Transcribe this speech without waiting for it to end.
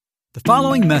The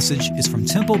following message is from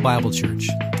Temple Bible Church.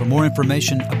 For more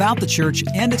information about the church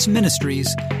and its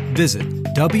ministries, visit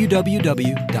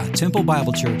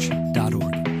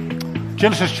www.templebiblechurch.org.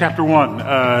 Genesis chapter 1.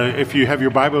 If you have your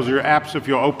Bibles or your apps, if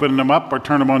you'll open them up or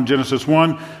turn them on Genesis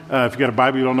 1. If you got a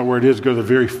Bible, you don't know where it is, go to the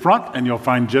very front and you'll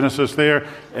find Genesis there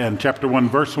and chapter 1,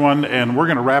 verse 1. And we're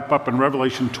going to wrap up in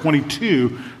Revelation 22,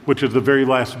 which is the very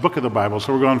last book of the Bible.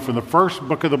 So we're going from the first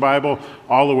book of the Bible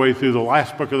all the way through the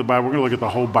last book of the Bible. We're going to look at the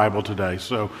whole Bible today.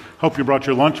 So hope you brought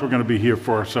your lunch. We're going to be here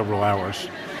for several hours.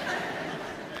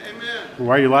 Amen.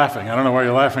 Why are you laughing? I don't know why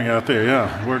you're laughing out there.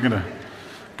 Yeah, we're going to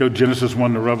go Genesis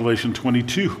 1 to Revelation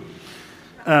 22.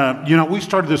 We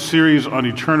started this series on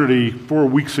eternity 4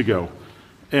 weeks ago.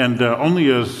 And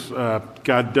only as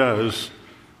God does,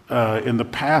 in the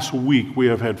past week, we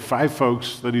have had 5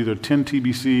 folks that either attend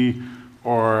TBC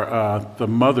or the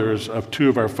mothers of 2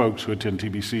 of our folks who attend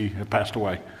TBC have passed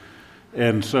away.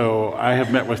 And so I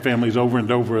have met with families over and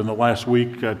over in the last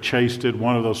week. Chase did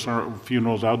one of those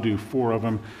funerals. I'll do 4 of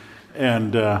them.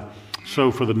 And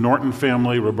so for the Norton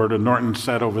family, Roberta Norton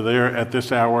sat over there at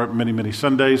this hour many, many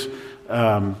Sundays.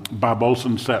 Bob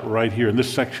Olson sat right here in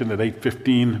this section at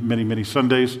 8:15 many, many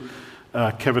Sundays.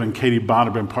 Kevin and Katie Bond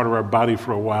have been part of our body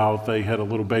for a while. They had a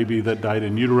little baby that died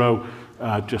in utero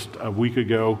just a week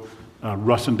ago.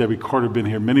 Russ and Debbie Carter have been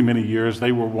here many, many years.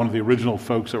 They were one of the original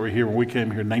folks that were here when we came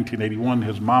here in 1981.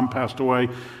 His mom passed away.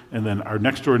 And then our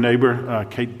next door neighbor,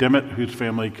 Kate Demmett, whose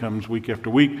family comes week after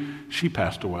week, she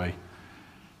passed away.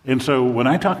 And so when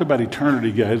I talk about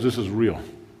eternity, guys, this is real.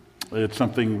 It's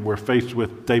something we're faced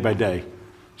with day by day,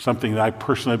 something that I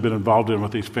personally have been involved in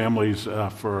with these families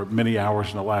for many hours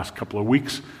in the last couple of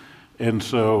weeks. And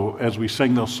so as we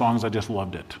sang those songs, I just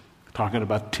loved it, talking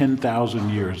about 10,000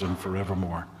 years and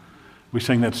forevermore. We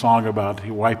sang that song about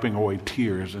wiping away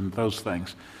tears and those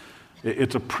things.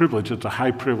 It's a privilege, it's a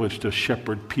high privilege to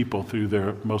shepherd people through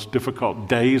their most difficult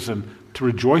days and to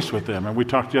rejoice with them. And we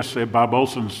talked yesterday at Bob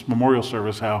Olson's memorial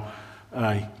service how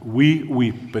we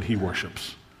weep, but he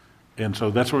worships. And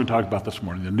so that's what we're talking about this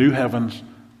morning, the new heavens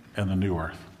and the new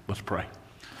earth. Let's pray.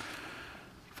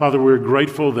 Father, we're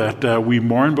grateful that we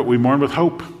mourn, but we mourn with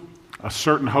hope, a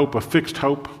certain hope, a fixed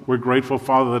hope. We're grateful,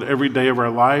 Father, that every day of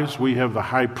our lives we have the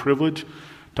high privilege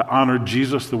to honor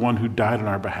Jesus, the one who died on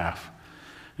our behalf.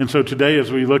 And so today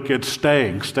as we look at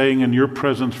staying in your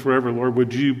presence forever, Lord,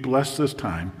 would you bless this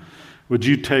time? Would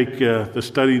you take the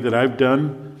study that I've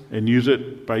done and use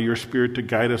it by your Spirit to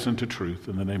guide us into truth?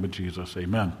 In the name of Jesus,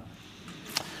 amen.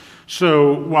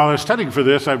 So while I was studying for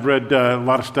this, I've read a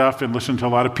lot of stuff and listened to a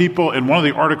lot of people. And one of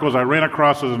the articles I ran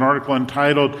across was an article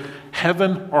entitled,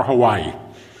 Heaven or Hawaii?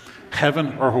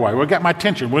 Heaven or Hawaii? Well, it got my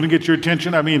attention. Wouldn't it get your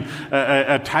attention? I mean,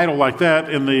 a title like that.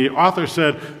 And the author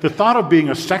said, the thought of being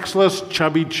a sexless,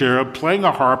 chubby cherub playing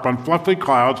a harp on fluffy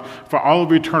clouds for all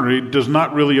of eternity does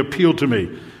not really appeal to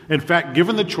me. In fact,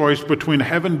 given the choice between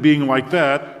heaven being like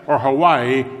that or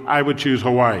Hawaii, I would choose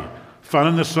Hawaii. Fun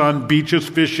in the sun, beaches,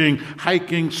 fishing,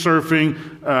 hiking, surfing,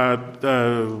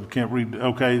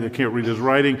 can't read his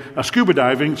writing, scuba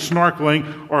diving,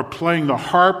 snorkeling, or playing the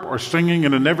harp or singing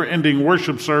in a never-ending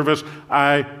worship service,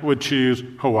 I would choose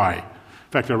Hawaii. In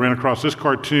fact, I ran across this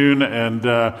cartoon, and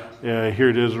here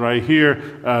it is right here,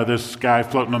 this guy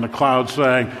floating on the clouds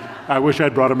saying, I wish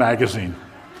I'd brought a magazine.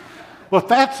 Well, if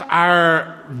that's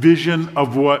our vision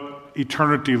of what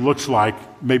eternity looks like,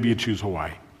 maybe you choose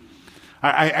Hawaii.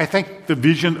 I think the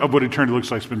vision of what eternity looks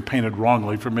like has been painted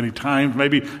wrongly for many times.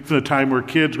 Maybe from the time we're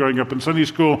kids growing up in Sunday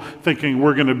school, thinking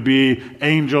we're going to be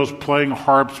angels playing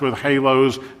harps with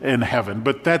halos in heaven.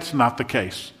 But that's not the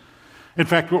case. In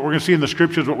fact, what we're going to see in the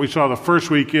scriptures, what we saw the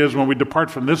first week is when we depart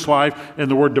from this life, and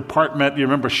the word depart meant, you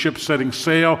remember, ship setting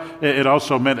sail. It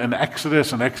also meant an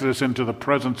exodus into the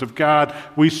presence of God.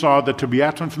 We saw that to be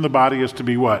absent from the body is to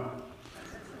be what?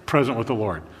 Present with the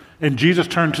Lord. And Jesus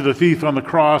turned to the thief on the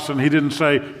cross, and he didn't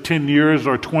say 10 years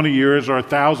or 20 years or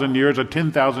 1,000 years or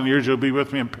 10,000 years you'll be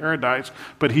with me in paradise.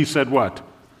 But he said what?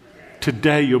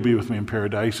 Today you'll be with me in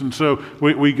paradise. And so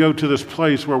we go to this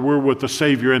place where we're with the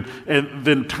Savior, and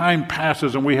then time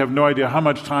passes, and we have no idea how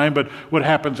much time. But what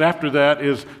happens after that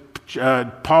is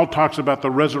Paul talks about the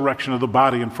resurrection of the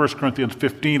body in 1 Corinthians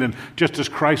 15, and just as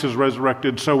Christ is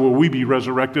resurrected, so will we be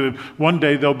resurrected. And one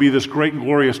day there'll be this great and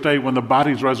glorious day when the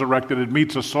body's resurrected. It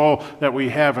meets the soul that we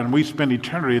have, and we spend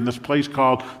eternity in this place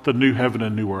called the new heaven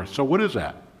and new earth. So what is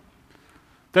that?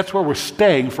 That's where we're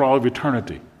staying for all of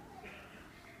eternity.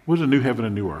 What is a new heaven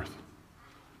and new earth?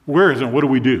 Where is it? What do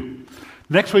we do?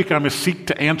 Next week, I'm going to seek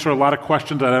to answer a lot of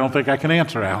questions that I don't think I can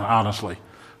answer, honestly.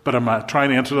 But I'm trying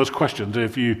to answer those questions.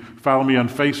 If you follow me on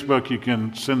Facebook, you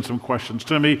can send some questions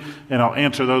to me, and I'll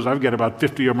answer those. I've got about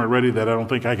 50 of them already that I don't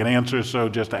think I can answer, so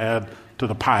just add to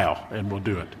the pile, and we'll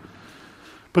do it.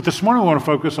 But this morning, I want to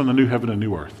focus on the new heaven and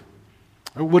new earth.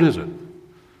 What is it?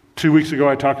 2 weeks ago,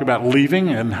 I talked about leaving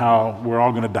and how we're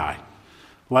all going to die.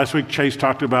 Last week, Chase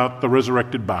talked about the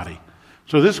resurrected body.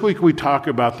 So this week, we talk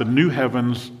about the new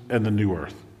heavens and the new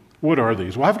earth. What are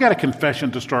these? Well, I've got a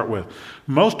confession to start with.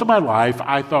 Most of my life,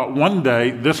 I thought one day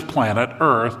this planet,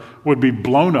 Earth, would be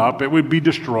blown up. It would be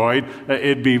destroyed.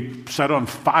 It'd be set on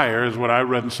fire, is what I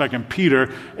read in 2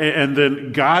 Peter. And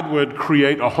then God would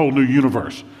create a whole new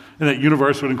universe. And that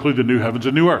universe would include the new heavens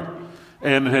and new earth.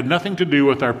 And it had nothing to do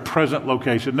with our present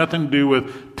location, nothing to do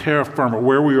with terra firma,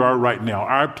 where we are right now,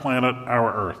 our planet,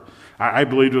 our Earth. I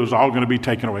believed it was all going to be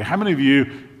taken away. How many of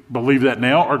you believe that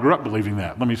now or grew up believing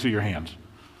that? Let me see your hands.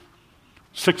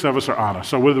 6 of us are honest.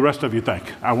 So what do the rest of you think?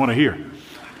 I want to hear.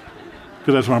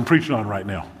 Because that's what I'm preaching on right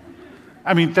now.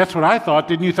 I mean, that's what I thought.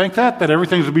 Didn't you think that? That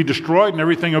everything's going to be destroyed and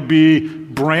everything will be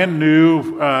brand new,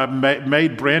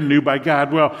 made brand new by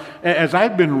God. Well, as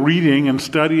I've been reading and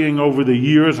studying over the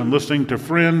years and listening to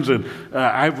friends, and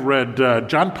I've read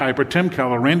John Piper, Tim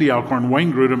Keller, Randy Alcorn,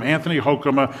 Wayne Grudem, Anthony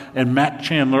Hoekema, and Matt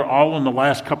Chandler all in the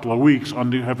last couple of weeks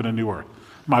on New Heaven and New Earth.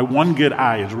 My one good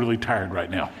eye is really tired right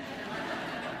now.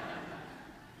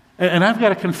 And I've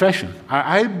got a confession.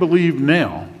 I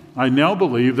now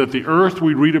believe that the earth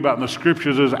we read about in the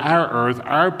scriptures is our earth,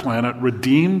 our planet,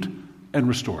 redeemed and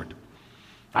restored.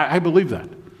 I believe that.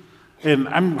 And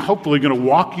I'm hopefully going to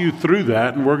walk you through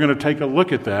that, and we're going to take a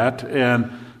look at that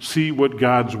and see what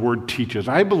God's word teaches.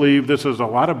 I believe this is a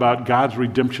lot about God's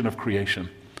redemption of creation.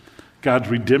 God's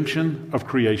redemption of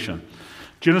creation.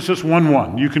 Genesis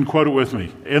 1:1, you can quote it with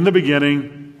me. In the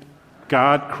beginning,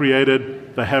 God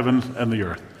created the heavens and the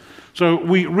earth. So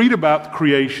we read about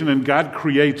creation and God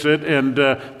creates it, and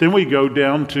then we go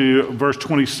down to verse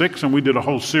 26, and we did a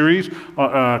whole series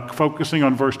focusing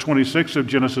on verse 26 of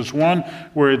Genesis 1,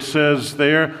 where it says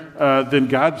there, then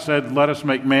God said, let us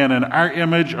make man in our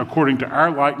image, according to our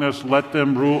likeness, let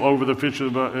them rule over the fish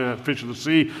of the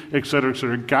sea, etc.,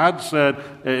 etc. God said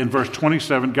in verse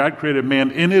 27, God created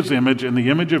man in his image, in the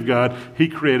image of God, he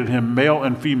created him, male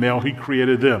and female, he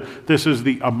created them. This is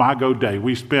the Imago Dei.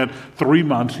 We spent 3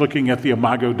 months looking at the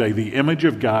Imago Dei, the image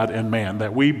of God and man,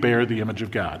 that we bear the image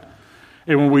of God.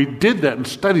 And when we did that and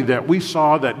studied that, we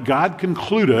saw that God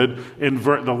concluded in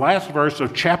the last verse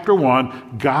of chapter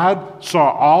 1, God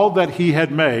saw all that he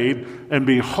had made, and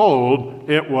behold,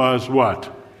 it was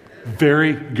what?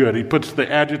 Very good. He puts the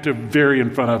adjective very in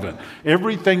front of it.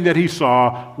 Everything that he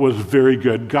saw was very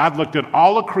good. God looked at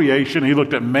all of creation. He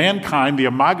looked at mankind, the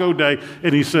Imago Dei,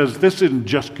 and he says, this isn't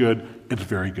just good, it's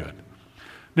very good.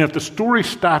 Now, if the story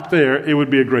stopped there, it would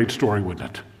be a great story,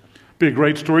 wouldn't it? Be a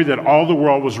great story that all the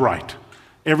world was right.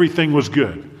 Everything was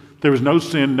good. There was no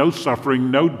sin, no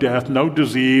suffering, no death, no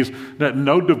disease,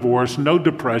 no divorce, no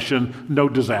depression, no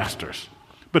disasters.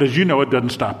 But as you know, it doesn't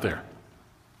stop there.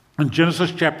 In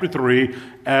Genesis chapter 3,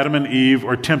 Adam and Eve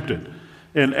are tempted.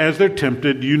 And as they're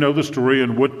tempted, you know the story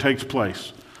and what takes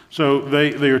place. So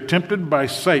they are tempted by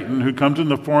Satan, who comes in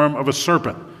the form of a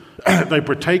serpent. They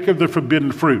partake of the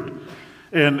forbidden fruit.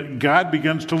 And God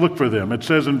begins to look for them. It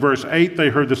says in verse 8, they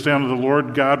heard the sound of the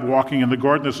Lord God walking in the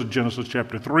garden. This is Genesis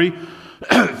chapter 3,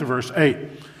 verse 8.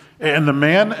 And the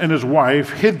man and his wife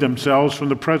hid themselves from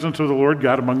the presence of the Lord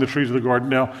God among the trees of the garden.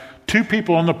 Now, 2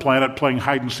 people on the planet playing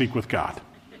hide and seek with God.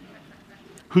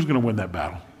 Who's going to win that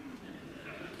battle?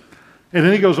 And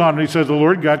then he goes on and he says, the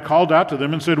Lord God called out to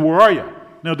them and said, where are you?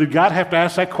 Now, did God have to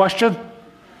ask that question?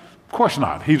 Of course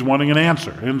not. He's wanting an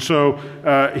answer. And so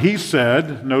he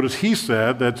said, notice he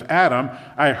said, that's Adam,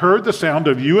 I heard the sound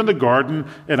of you in the garden,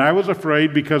 and I was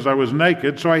afraid because I was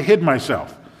naked, so I hid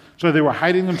myself. So they were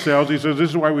hiding themselves. He says, this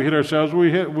is why we hid ourselves. We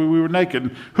were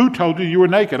naked. Who told you were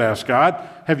naked, asked God.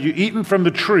 Have you eaten from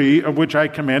the tree of which I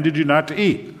commanded you not to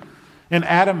eat? And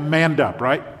Adam manned up,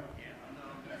 right?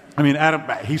 I mean, Adam,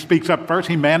 he speaks up first.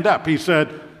 He manned up. He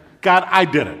said, God, I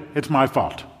did it. It's my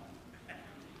fault.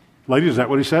 Ladies, is that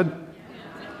what he said?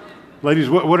 Ladies,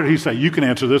 what did he say? You can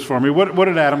answer this for me. What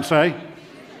did Adam say?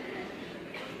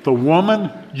 The woman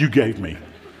you gave me.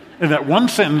 In that one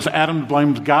sentence, Adam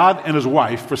blames God and his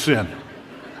wife for sin.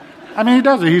 I mean, he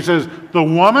does it. He says, the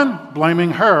woman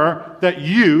blaming her that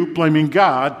you, blaming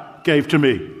God, gave to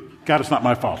me. God, it's not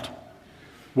my fault.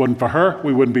 Wasn't for her,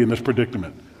 we wouldn't be in this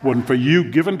predicament. Wasn't for you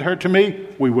giving her to me,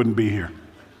 we wouldn't be here.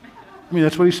 I mean,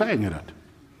 that's what he's saying, isn't it?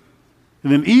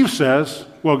 And then Eve says,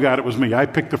 well, God, it was me. I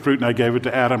picked the fruit and I gave it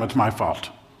to Adam. It's my fault.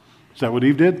 Is that what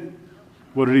Eve did?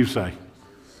 What did Eve say?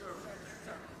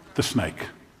 The snake.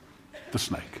 The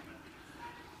snake.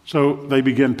 So they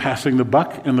began passing the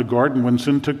buck in the garden when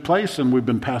sin took place, and we've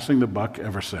been passing the buck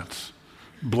ever since.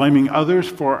 Blaming others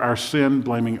for our sin,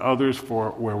 blaming others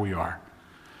for where we are.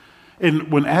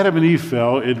 And when Adam and Eve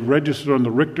fell, it registered on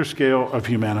the Richter scale of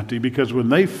humanity, because when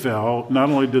they fell, not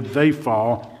only did they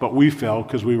fall, but we fell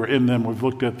because we were in them. We've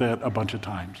looked at that a bunch of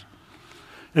times.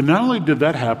 And not only did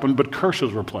that happen, but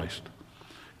curses were placed.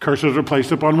 Curses were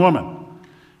placed upon women.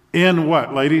 In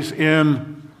what, ladies?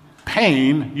 In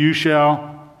pain you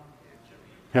shall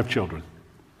have children.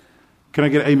 Can I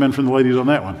get an amen from the ladies on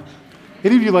that one?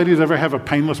 Any of you ladies ever have a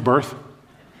painless birth?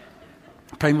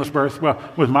 Painless birth? Well,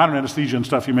 with modern anesthesia and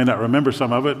stuff, you may not remember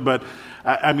some of it, but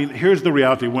I mean, here's the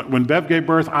reality. When Bev gave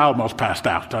birth, I almost passed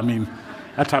out. I mean,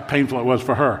 that's how painful it was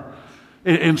for her.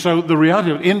 And so the reality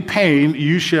of in pain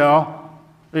you shall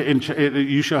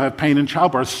have pain in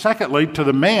childbirth. Secondly, to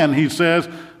the man, he says,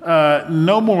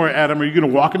 no more, Adam, are you going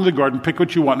to walk into the garden, pick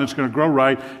what you want, and it's going to grow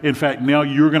right. In fact, now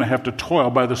you're going to have to toil.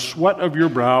 By the sweat of your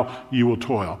brow, you will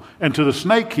toil. And to the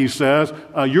snake, he says,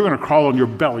 you're going to crawl on your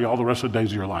belly all the rest of the days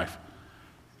of your life.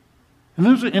 And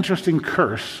there's an interesting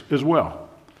curse as well.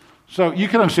 So you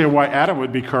can understand why Adam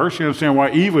would be cursed. You understand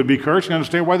why Eve would be cursed. You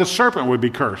understand why the serpent would be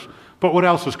cursed. But what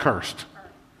else is cursed?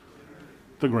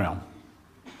 The ground.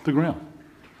 The ground.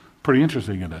 Pretty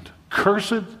interesting, isn't it?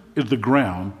 Cursed is the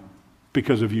ground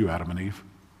because of you, Adam and Eve.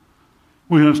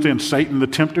 We understand Satan, the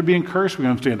tempter, being cursed. We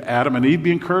understand Adam and Eve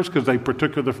being cursed because they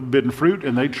partook of the forbidden fruit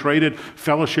and they traded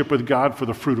fellowship with God for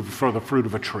the fruit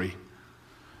of a tree.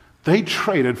 They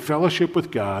traded fellowship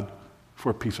with God for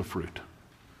a piece of fruit.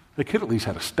 They could at least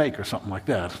have a steak or something like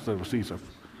that.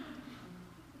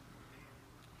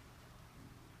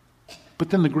 But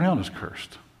then the ground is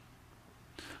cursed.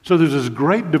 So there's this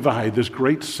great divide, this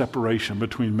great separation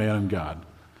between man and God.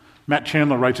 Matt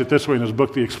Chandler writes it this way in his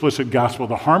book, The Explicit Gospel.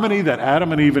 The harmony that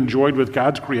Adam and Eve enjoyed with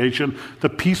God's creation, the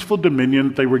peaceful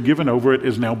dominion they were given over it,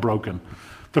 is now broken.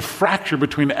 The fracture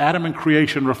between Adam and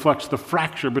creation reflects the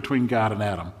fracture between God and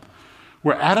Adam.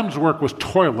 Where Adam's work was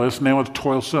toilless, now it's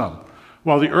toilsome.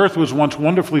 While the earth was once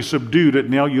wonderfully subdued,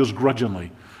 it now yields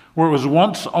grudgingly. Where it was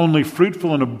once only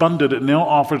fruitful and abundant, it now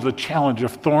offers the challenge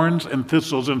of thorns and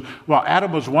thistles. And while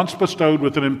Adam was once bestowed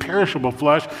with an imperishable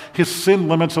flesh, his sin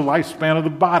limits the lifespan of the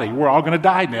body. We're all going to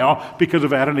die now because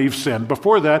of Adam and Eve's sin.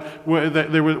 Before that, we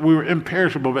were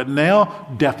imperishable, but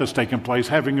now death has taken place.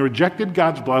 Having rejected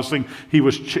God's blessing, he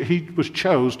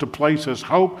chose to place his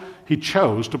hope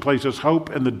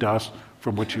in the dust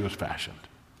from which he was fashioned.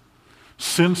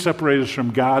 Sin separated us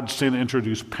from God. Sin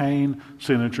introduced pain.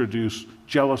 Sin introduced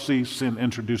jealousy. Sin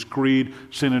introduced greed.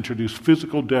 Sin introduced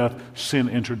physical death. Sin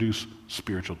introduced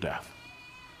spiritual death.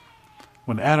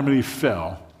 When Adam and Eve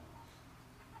fell,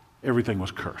 everything was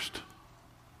cursed.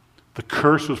 The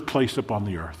curse was placed upon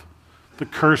the earth. The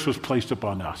curse was placed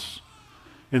upon us.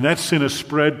 And that sin is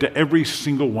spread to every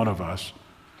single one of us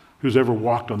who's ever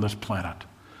walked on this planet.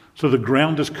 So the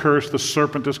ground is cursed, the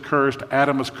serpent is cursed,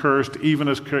 Adam is cursed, Eve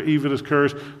is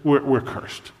cursed, we're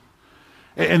cursed.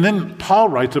 And then Paul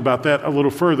writes about that a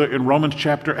little further in Romans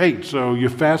chapter 8. So you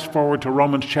fast forward to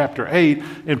Romans chapter 8,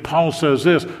 and Paul says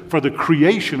this, for the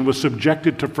creation was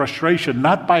subjected to frustration,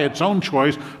 not by its own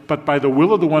choice, but by the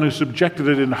will of the one who subjected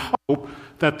it, in hope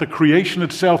that the creation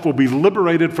itself will be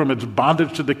liberated from its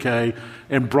bondage to decay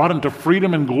and brought into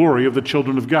freedom and glory of the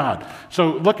children of God.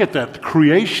 So look at that, the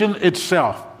creation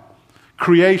itself.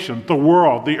 Creation, the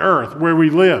world, the earth, where we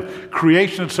live.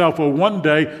 Creation itself will one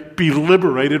day be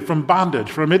liberated from bondage,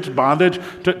 from its bondage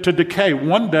to decay.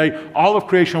 One day, all of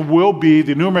creation will be,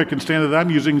 the New American Standard that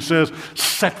I'm using says,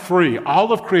 set free.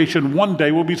 All of creation one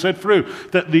day will be set free.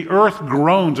 That the earth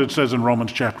groans, it says in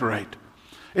Romans chapter 8.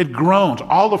 It groans.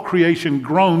 All of creation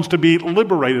groans to be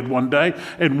liberated one day.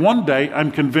 And one day,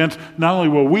 I'm convinced, not only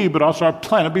will we, but also our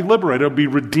planet be liberated. It'll be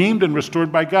redeemed and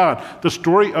restored by God. The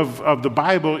story of the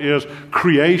Bible is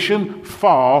creation,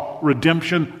 fall,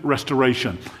 redemption,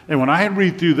 restoration. And when I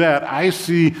read through that, I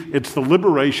see it's the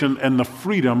liberation and the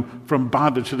freedom from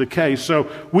bondage to decay.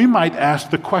 So we might ask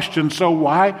the question, so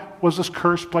why was this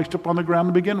curse placed upon the ground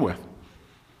to begin with?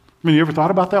 I mean, you ever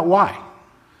thought about that? Why?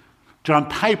 John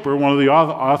Piper, one of the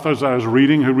authors I was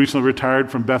reading, who recently retired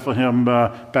from Bethlehem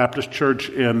Baptist Church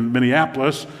in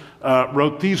Minneapolis,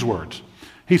 wrote these words.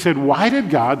 He said, why did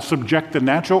God subject the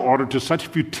natural order to such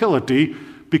futility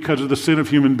because of the sin of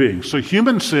human beings? So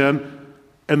human sin,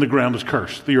 and the ground is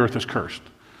cursed. The earth is cursed.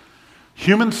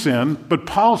 Human sin, but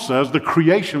Paul says the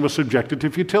creation was subjected to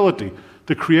futility.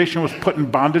 The creation was put in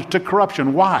bondage to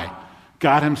corruption. Why?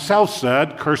 God himself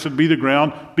said, cursed be the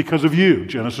ground because of you,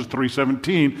 Genesis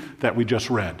 3:17, that we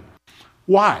just read.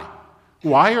 Why?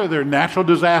 Why are there natural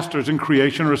disasters in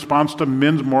creation in response to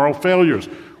men's moral failures?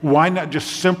 Why not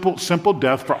just simple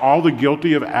death for all the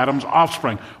guilty of Adam's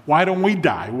offspring? Why don't we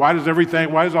die? Why does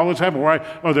all this happen? Why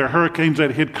are there hurricanes that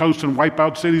hit coasts and wipe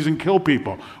out cities and kill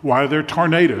people? Why are there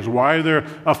tornadoes? Why are there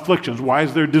afflictions? Why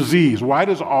is there disease? Why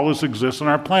does all this exist on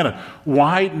our planet?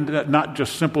 Why not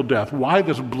just simple death? Why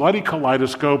this bloody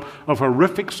kaleidoscope of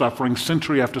horrific suffering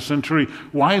century after century?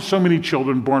 Why so many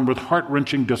children born with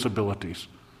heart-wrenching disabilities?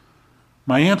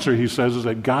 My answer, he says, is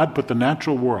that God put the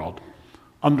natural world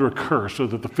under a curse so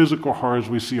that the physical horrors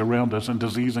we see around us and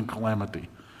disease and calamity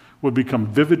would become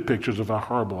vivid pictures of how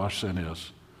horrible our sin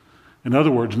is. In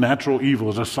other words, natural evil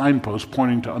is a signpost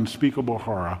pointing to unspeakable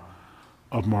horror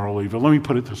of moral evil. Let me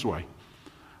put it this way.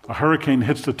 A hurricane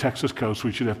hits the Texas coast,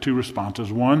 we should have two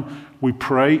responses. One, we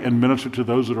pray and minister to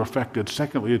those that are affected.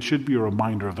 Secondly, it should be a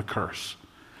reminder of the curse.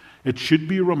 It should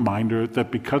be a reminder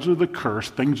that because of the curse,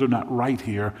 things are not right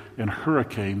here in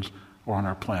hurricanes or on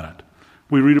our planet.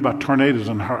 We read about tornadoes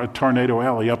in Tornado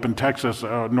Alley up in Texas,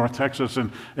 North Texas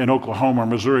and Oklahoma or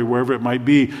Missouri, wherever it might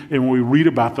be. And when we read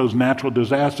about those natural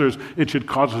disasters, it should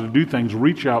cause us to do things,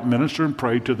 reach out, minister, and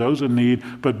pray to those in need,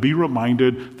 but be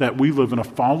reminded that we live in a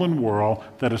fallen world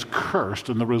that is cursed,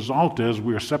 and the result is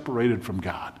we are separated from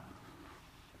God.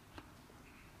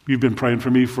 You've been praying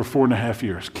for me for 4.5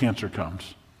 years. Cancer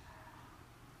comes.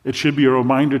 It should be a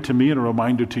reminder to me and a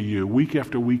reminder to you, week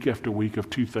after week after week, of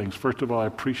two things. First of all, I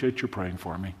appreciate your praying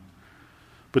for me.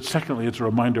 But secondly, it's a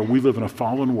reminder we live in a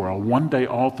fallen world. One day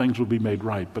all things will be made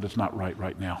right, but it's not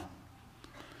right now.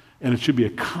 And it should be a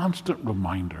constant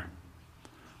reminder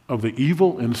of the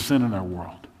evil and sin in our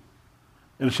world.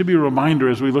 And it should be a reminder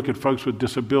as we look at folks with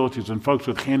disabilities and folks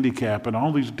with handicap and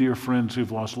all these dear friends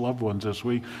who've lost loved ones this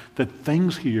week, that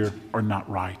things here are not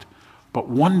right. But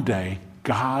one day,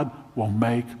 God will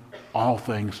make all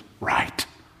things right.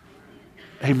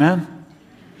 Amen?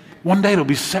 One day it'll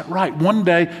be set right. One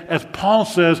day, as Paul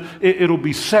says, it'll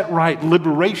be set right.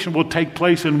 Liberation will take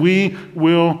place and we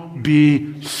will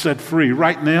be set free.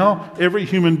 Right now, every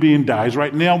human being dies.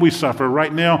 Right now, we suffer.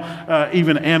 Right now,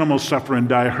 even animals suffer and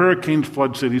die. Hurricanes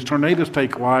flood cities. Tornadoes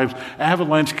take lives.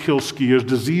 Avalanche kills skiers.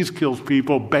 Disease kills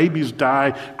people. Babies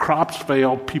die. Crops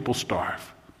fail. People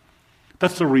starve.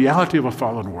 That's the reality of a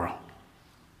fallen world.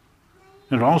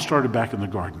 And it all started back in the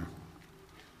garden.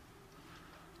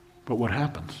 But what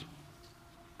happens?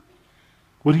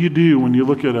 What do you do when you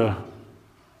look at a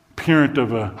parent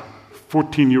of a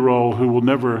 14-year-old who will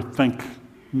never think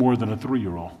more than a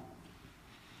 3-year-old?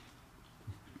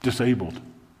 Disabled.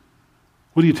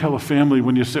 What do you tell a family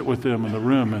when you sit with them in the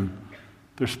room and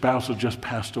their spouse has just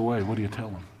passed away? What do you tell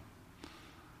them?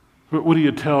 What do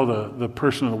you tell the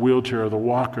person in the wheelchair or the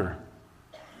walker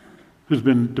who's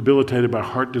been debilitated by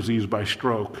heart disease, by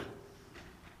stroke?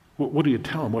 What do you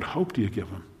tell them? What hope do you give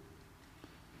them?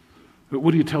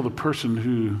 What do you tell the person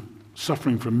who's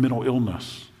suffering from mental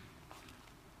illness?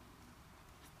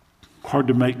 Hard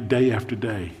to make day after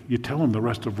day. You tell them the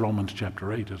rest of Romans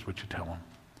chapter 8 is what you tell them.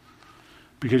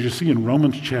 Because you see in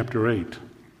Romans chapter 8,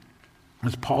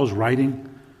 as Paul's writing,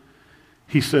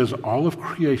 he says all of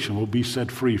creation will be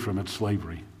set free from its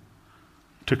slavery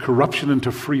to corruption and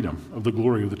to freedom of the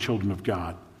glory of the children of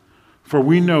God. For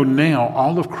we know now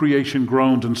all of creation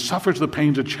groans and suffers the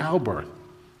pains of childbirth.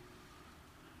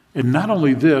 And not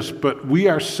only this, but we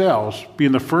ourselves,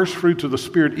 being the first fruits of the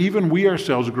Spirit, even we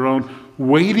ourselves groan,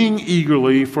 waiting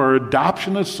eagerly for our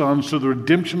adoption as sons to the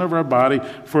redemption of our body.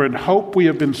 For in hope we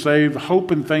have been saved,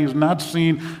 hope in things not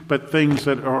seen, but things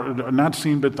that are not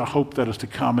seen, but the hope that is to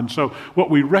come. And so what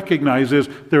we recognize is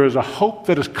there is a hope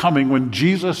that is coming when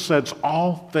Jesus sets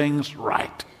all things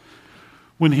right,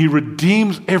 when he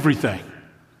redeems everything.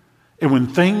 And when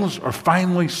things are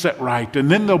finally set right,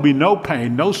 and then there'll be no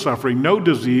pain, no suffering, no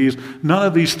disease, none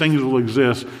of these things will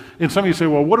exist. And some of you say,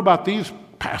 well, what about these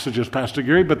passages, Pastor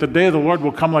Gary? But the day of the Lord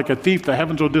will come like a thief. The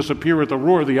heavens will disappear with a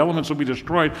roar. The elements will be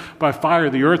destroyed by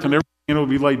fire. The earth and everything will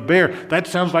be laid bare. That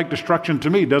sounds like destruction to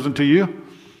me, doesn't to you?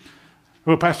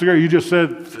 Well, Pastor Gary, you just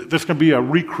said this can be a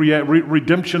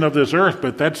redemption of this earth,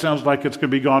 but that sounds like it's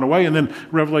going to be gone away. And then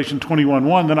Revelation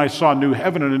 21:1, then I saw a new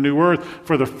heaven and a new earth,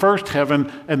 for the first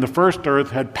heaven and the first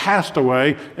earth had passed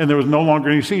away, and there was no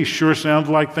longer any sea. Sure sounds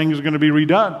like things are going to be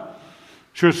redone.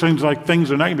 Sure seems like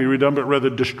things are not going to be redone, but rather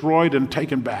destroyed and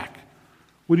taken back.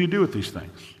 What do you do with these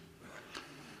things?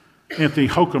 Anthony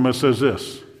Hoekema says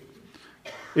this: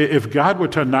 if God were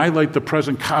to annihilate the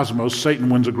present cosmos, Satan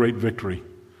wins a great victory.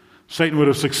 Satan would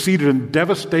have succeeded in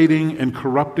devastating and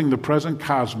corrupting the present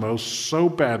cosmos so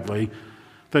badly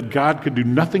that God could do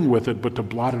nothing with it but to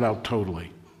blot it out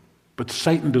totally. But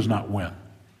Satan does not win.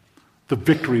 The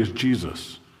victory is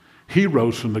Jesus. He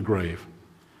rose from the grave.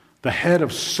 The head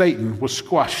of Satan was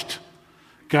squashed.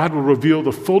 God will reveal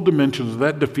the full dimensions of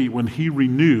that defeat when he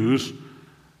renews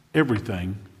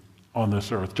everything on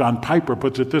this earth. John Piper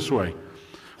puts it this way.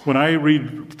 When I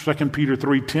read 2 Peter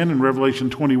 3:10 and Revelation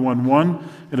 21:1,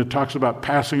 and it talks about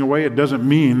passing away, it doesn't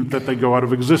mean that they go out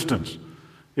of existence.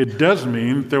 It does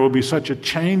mean there will be such a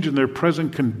change in their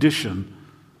present condition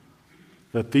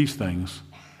that these things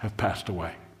have passed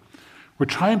away. We're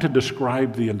trying to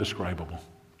describe the indescribable.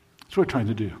 That's what we're trying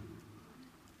to do.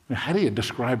 Now, how do you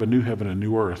describe a new heaven and a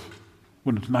new earth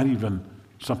when it's not even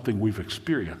something we've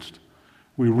experienced?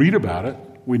 We read about it,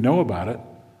 we know about it,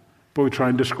 but we try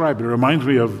and describe it. It reminds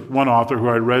me of one author who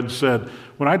I read said,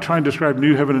 when I try and describe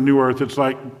new heaven and new earth, it's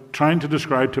like trying to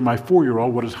describe to my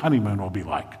 4-year-old what his honeymoon will be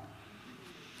like.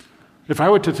 If I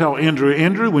were to tell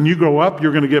Andrew, when you grow up,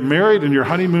 you're going to get married and your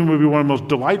honeymoon will be one of the most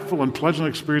delightful and pleasant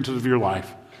experiences of your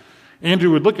life.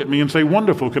 Andrew would look at me and say,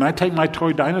 wonderful, can I take my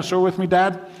toy dinosaur with me,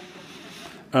 Dad?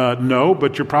 No,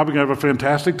 but you're probably going to have a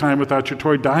fantastic time without your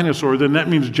toy dinosaur. Then that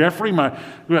means Jeffrey,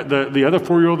 the other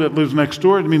 4-year-old that lives next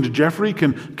door, it means Jeffrey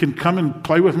can come and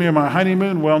play with me on my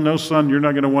honeymoon. Well, no, son, you're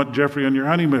not going to want Jeffrey on your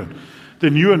honeymoon.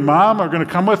 Then you and Mom are going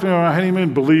to come with me on my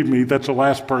honeymoon. Believe me, that's the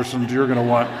last person you're going to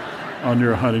want on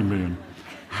your honeymoon.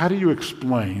 How do you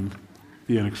explain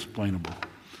the inexplainable?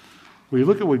 Well, you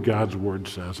look at what God's Word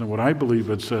says, and what I believe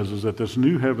it says is that this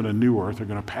new heaven and new earth are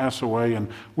going to pass away, and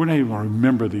we're not even going to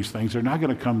remember these things. They're not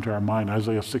going to come to our mind,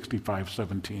 Isaiah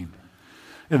 65:17.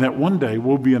 And that one day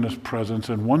we'll be in His presence,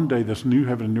 and one day this new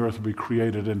heaven and new earth will be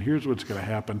created, and here's what's going to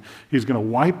happen. He's going to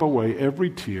wipe away every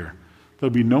tear.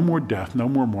 There'll be no more death, no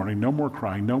more mourning, no more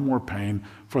crying, no more pain,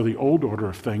 for the old order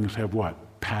of things have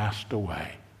what? Passed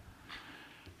away.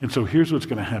 And so here's what's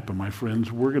going to happen, my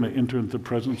friends. We're going to enter into the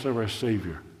presence of our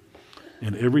Savior.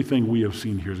 And everything we have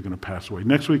seen here is going to pass away.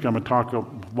 Next week, I'm going to talk a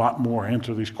lot more,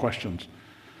 answer these questions,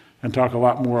 and talk a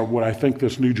lot more of what I think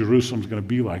this new Jerusalem is going to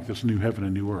be like, this new heaven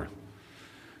and new earth.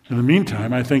 In the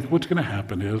meantime, I think what's going to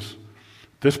happen is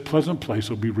this pleasant place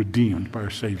will be redeemed by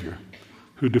our Savior,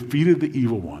 who defeated the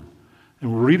evil one.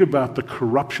 And we'll read about the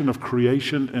corruption of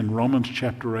creation in Romans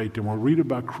chapter 8, and we'll read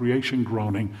about creation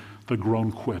groaning. The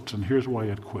groan quits, and here's why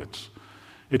it quits.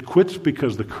 It quits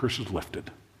because the curse is lifted.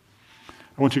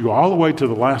 I want you to go all the way to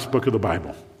the last book of the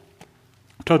Bible.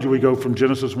 I told you we go from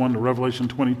Genesis 1 to Revelation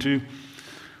 22.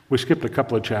 We skipped a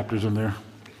couple of chapters in there.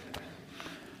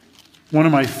 One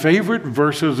of my favorite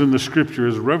verses in the Scripture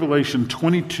is Revelation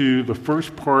 22, the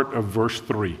first part of verse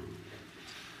 3.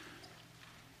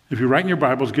 If you're writing your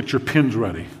Bibles, get your pens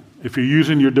ready. If you're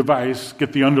using your device,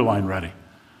 get the underline ready.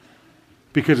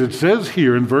 Because it says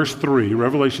here in verse 3,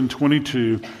 Revelation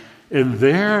 22, and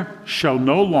there shall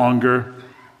no longer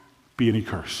be any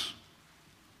curse.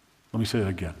 Let me say that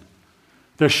again.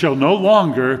 There shall no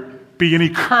longer be any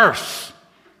curse.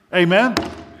 Amen?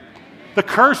 The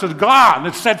curse is gone.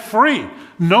 It's set free.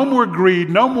 No more greed,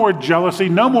 no more jealousy,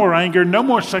 no more anger, no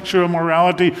more sexual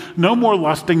immorality, no more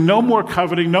lusting, no more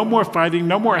coveting, no more fighting,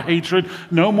 no more hatred,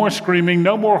 no more screaming,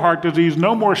 no more heart disease,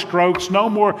 no more strokes, no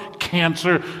more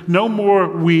cancer, no more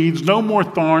weeds, no more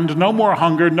thorns, no more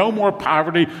hunger, no more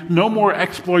poverty, no more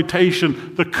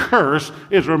exploitation. The curse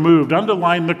is removed.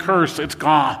 Underline the curse. It's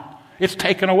gone. It's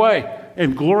taken away.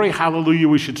 And glory, hallelujah,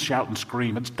 we should shout and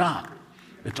scream. It's done.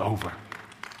 It's over.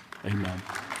 Amen.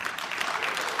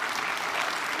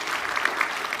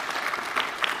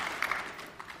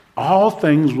 All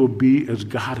things will be as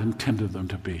God intended them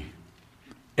to be.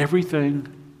 Everything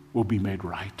will be made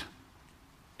right.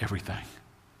 Everything.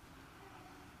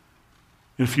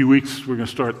 In a few weeks, we're going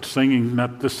to start singing,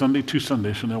 not this Sunday, 2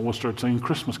 Sundays, and then we'll start singing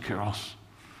Christmas carols.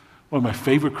 One of my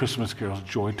favorite Christmas carols,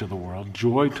 Joy to the World.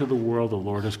 Joy to the world, the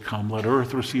Lord has come. Let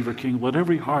earth receive her King. Let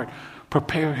every heart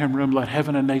prepare him room. Let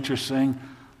heaven and nature sing.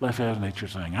 Let heaven and nature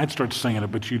sing. I'd start singing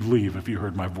it, but you'd leave if you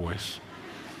heard my voice.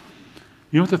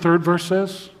 You know what the third verse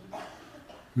says?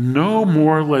 No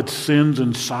more let sins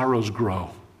and sorrows grow,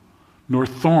 nor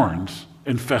thorns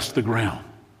infest the ground.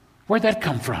 Where'd that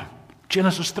come from?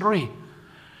 Genesis 3.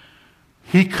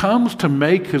 He comes to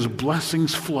make his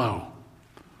blessings flow,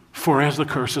 for as the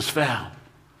curse is found.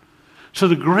 So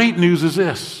the great news is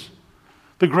this.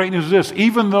 The great news is this.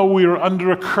 Even though we are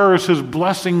under a curse, his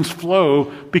blessings flow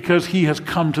because he has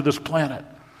come to this planet.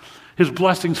 His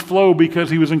blessings flow because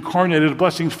he was incarnate. His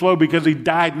blessings flow because he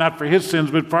died not for his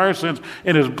sins but for our sins.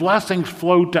 And his blessings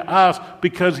flow to us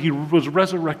because he was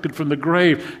resurrected from the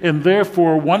grave. And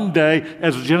therefore, one day,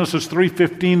 as Genesis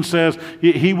 3:15 says,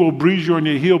 he will bruise you on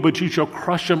your heel, but you shall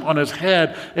crush him on his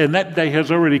head. And that day has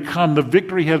already come. The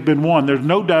victory has been won. There's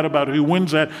no doubt about who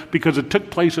wins that because it took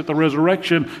place at the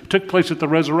resurrection. It took place at the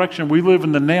resurrection. We live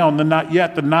in the now and the not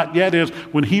yet. The not yet is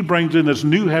when he brings in this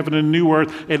new heaven and new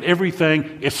earth and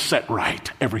everything is set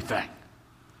right, everything.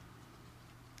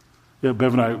 Yeah,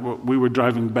 Bev and I, we were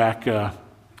driving back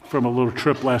from a little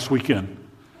trip last weekend,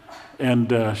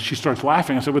 and she starts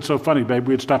laughing. I said, "What's so funny, babe?"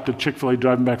 We had stopped at Chick-fil-A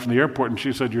driving back from the airport, and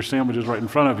she said, "Your sandwich is right in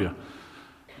front of you,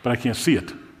 but I can't see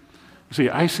it." You see,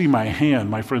 I see my hand,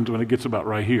 my friends, when it gets about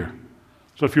right here.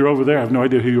 So if you're over there, I have no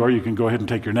idea who you are, you can go ahead and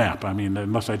take your nap. I mean,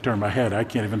 unless I turn my head, I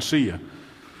can't even see you.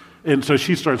 And so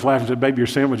she starts laughing and said, "Babe, your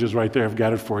sandwich is right there. I've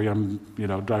got it for you. I'm,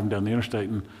 driving down the interstate."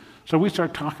 And so we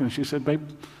start talking, and she said, "Babe,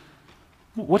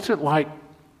 what's it like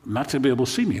not to be able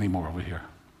to see me anymore over here?"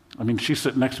 I mean, she's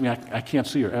sitting next to me. I can't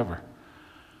see her ever.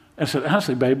 And I said,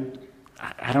 "Honestly, babe,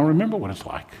 I don't remember what it's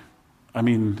like. I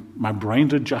mean, my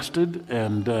brain's adjusted."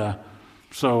 And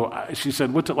she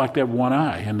said, "What's it like to have one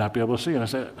eye and not be able to see?" And I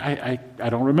said, I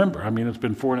don't remember. I mean, it's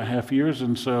been 4.5 years,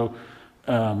 and so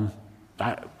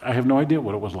I have no idea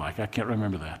what it was like. I can't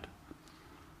remember that.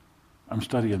 I'm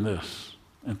studying this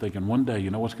and thinking, one day, you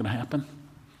know what's going to happen?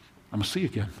 I'm going to see you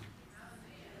again.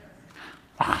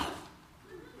 Wow.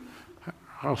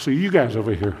 I'll see you guys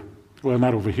over here. Well,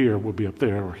 not over here. We'll be up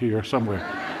there or here somewhere.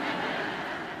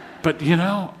 But,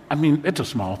 it's a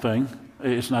small thing.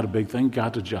 It's not a big thing.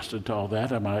 God's adjusted to all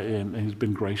that, and he's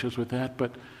been gracious with that.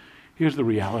 But here's the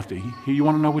reality. You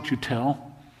want to know what you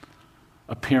tell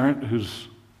a parent whose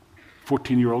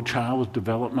 14-year-old child is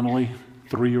developmentally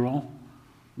 3-year-old?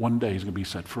 One day he's going to be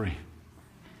set free.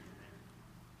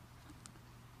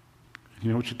 You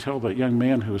know what you tell that young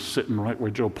man who is sitting right where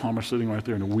Joe Palmer's sitting right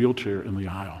there in a wheelchair in the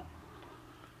aisle,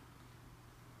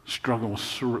 struggling with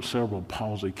cerebral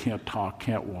palsy, can't talk,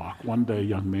 can't walk. One day,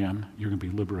 young man, you're going to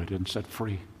be liberated and set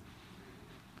free.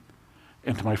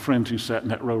 And to my friends who sat in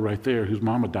that row right there, whose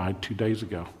mama died 2 days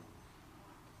ago,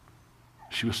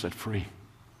 she was set free.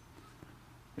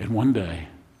 And one day,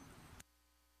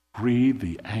 greed,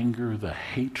 the anger, the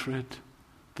hatred,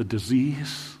 the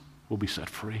disease will be set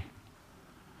free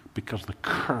because the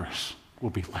curse will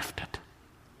be lifted.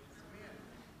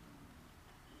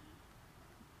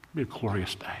 It'll be a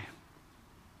glorious day.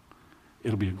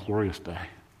 It'll be a glorious day.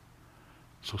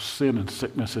 So sin and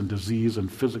sickness and disease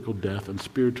and physical death and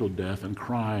spiritual death and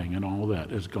crying and all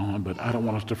that is gone. But I don't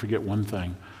want us to forget one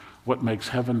thing. What makes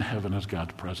heaven heaven is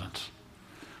God's presence.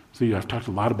 See, I've talked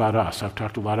a lot about us. I've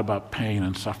talked a lot about pain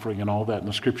and suffering and all that. And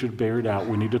the scriptures bear it out.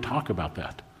 We need to talk about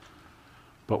that.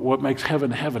 But what makes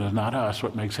heaven heaven is not us.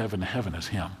 What makes heaven heaven is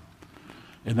him.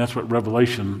 And that's what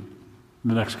Revelation,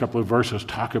 the next couple of verses,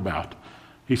 talk about.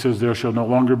 He says, there shall no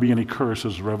longer be any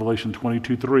curses, Revelation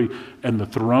 22:3, and the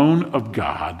throne of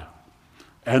God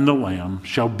and the Lamb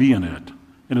shall be in it,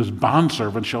 and his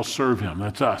bondservants shall serve him.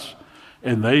 That's us.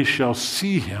 And they shall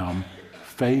see him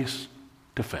face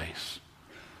to face.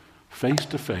 Face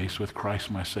to face with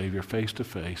Christ my Savior, face to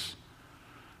face.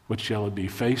 What shall it be?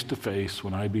 Face to face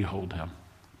when I behold him,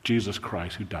 Jesus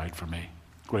Christ who died for me.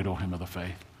 Great old hymn of the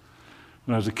faith.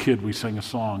 When I was a kid, we sang a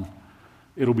song,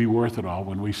 it'll be worth it all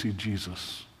when we see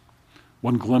Jesus.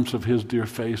 One glimpse of his dear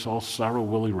face, all sorrow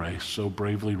will erase, so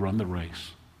bravely run the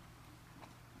race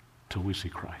till we see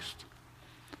Christ.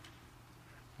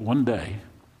 One day,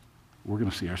 we're going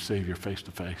to see our Savior face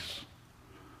to face.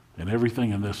 And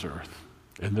everything in this earth,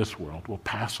 in this world, will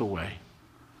pass away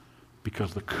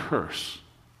because the curse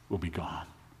will be gone.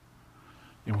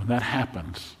 And when that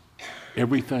happens,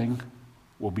 everything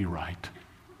will be right.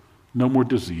 No more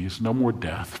disease, no more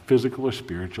death, physical or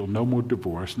spiritual, no more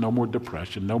divorce, no more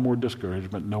depression, no more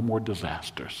discouragement, no more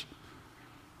disasters.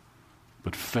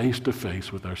 But face to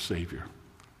face with our Savior,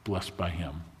 blessed by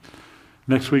him.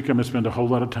 Next week, I'm going to spend a whole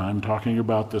lot of time talking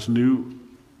about this new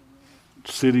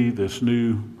city, this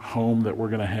new home that we're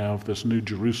going to have, this new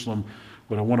Jerusalem.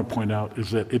 What I want to point out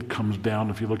is that it comes down.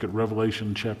 If you look at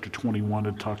Revelation chapter 21,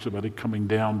 it talks about it coming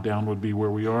down. Down would be where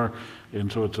we are. And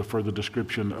so it's a further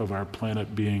description of our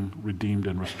planet being redeemed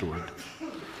and restored.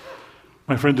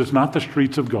 My friends, it's not the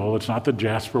streets of gold. It's not the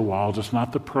jasper walls. It's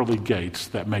not the pearly gates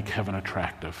that make heaven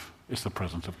attractive. It's the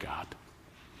presence of God,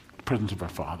 the presence of our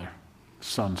Father,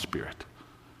 Son, Spirit,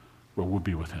 where we'll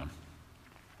be with him.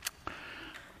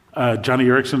 Johnny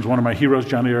Erickson's one of my heroes.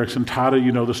 Johnny Erickson, Tada,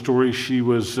 you know the story. She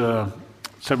was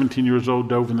 17 years old,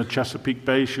 dove in the Chesapeake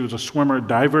Bay. She was a swimmer, a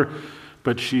diver.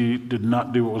 But she did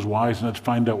not do what was wise, and to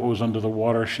find out what was under the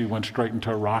water, she went straight into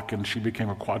a rock, and she became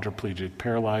a quadriplegic,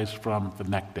 paralyzed from the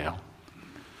neck down.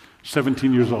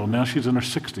 17 years old. Now she's in her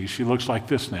 60s. She looks like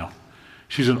this now.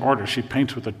 She's an artist. She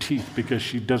paints with her teeth because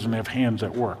she doesn't have hands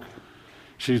at work.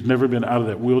 She's never been out of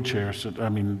that wheelchair.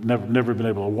 Never been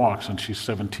able to walk since she's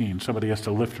 17. Somebody has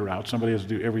to lift her out. Somebody has to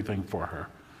do everything for her.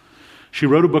 She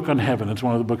wrote a book on heaven. It's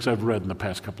one of the books I've read in the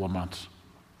past couple of months.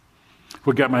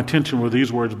 What got my attention were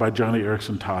these words by Johnny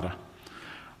Erickson Tada.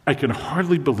 I can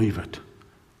hardly believe it.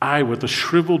 I, with the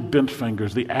shriveled bent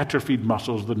fingers, the atrophied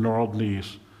muscles, the gnarled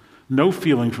knees, no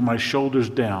feeling from my shoulders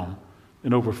down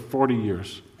in over 40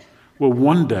 years, will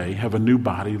one day have a new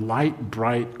body, light,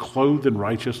 bright, clothed in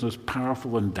righteousness,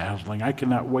 powerful and dazzling. I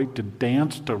cannot wait to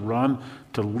dance, to run,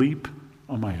 to leap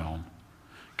on my own.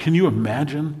 Can you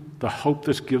imagine the hope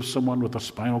this gives someone with a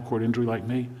spinal cord injury like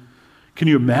me? Can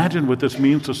you imagine what this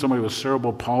means to somebody with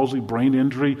cerebral palsy, brain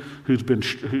injury,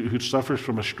 who suffers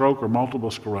from a stroke or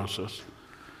multiple sclerosis?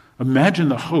 Imagine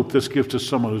the hope this gives to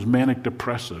someone who's manic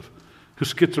depressive, who's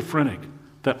schizophrenic,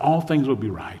 that all things will be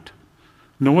right.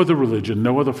 No other religion,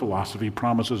 no other philosophy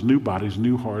promises new bodies,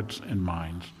 new hearts and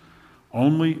minds.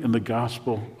 Only in the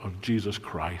gospel of Jesus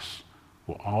Christ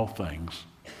will all things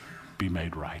be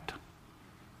made right.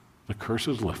 The curse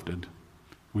is lifted.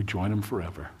 We join him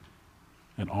forever.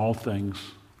 And all things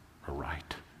are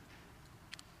right.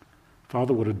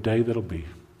 Father, what a day that'll be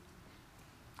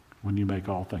when you make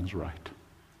all things right.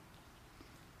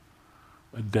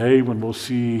 A day when we'll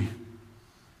see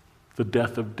the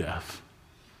death of death,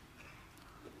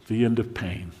 the end of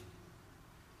pain.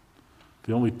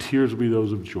 The only tears will be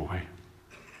those of joy.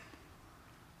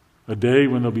 A day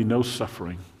when there'll be no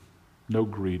suffering, no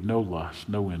greed, no lust,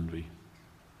 no envy.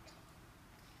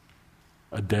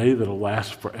 A day that'll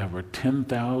last forever,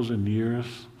 10,000 years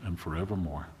and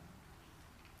forevermore.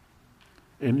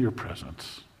 In your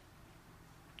presence,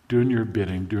 doing your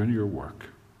bidding, doing your work,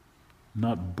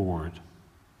 not bored,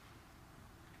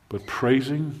 but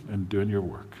praising and doing your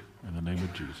work in the name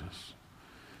of Jesus.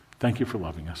 Thank you for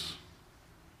loving us.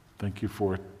 Thank you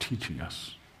for teaching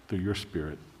us through your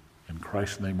Spirit. In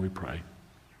Christ's name we pray.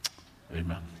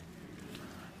 Amen.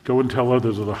 Go and tell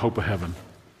others of the hope of heaven.